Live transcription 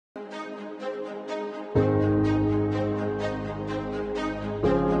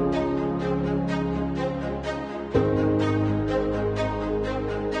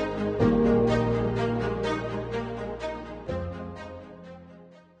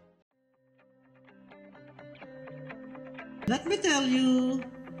Let me tell you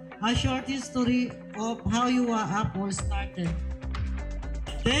a short history of how UWAAP all started.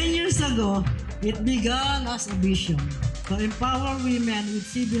 10 years ago, it began as a vision to empower women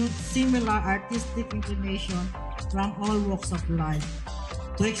with similar artistic inclination from all walks of life,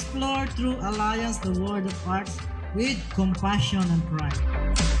 to explore through alliance the world of arts with compassion and pride.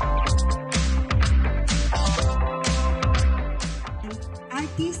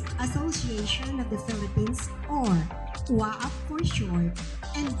 Artist Association of the Philippines, or UWAAP for short,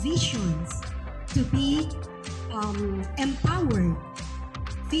 envisions to be empowered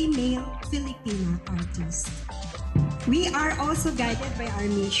female Filipino artists. We are also guided by our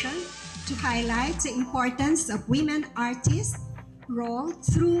mission to highlight the importance of women artists' role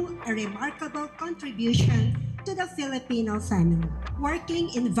through a remarkable contribution to the Filipino family,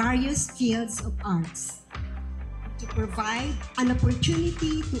 working in various fields of arts, to provide an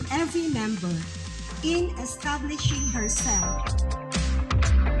opportunity to every member in establishing herself.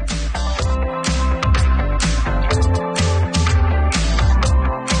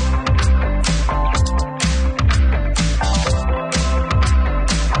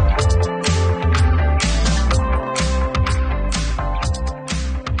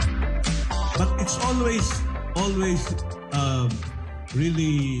 But it's always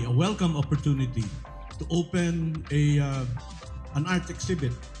really a welcome opportunity to open an art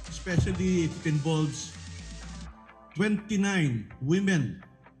exhibit, especially if it involves 29 women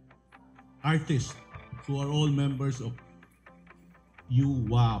artists who are all members of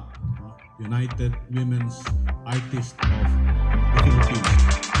UWAAP, United Women's Artists of the Philippines.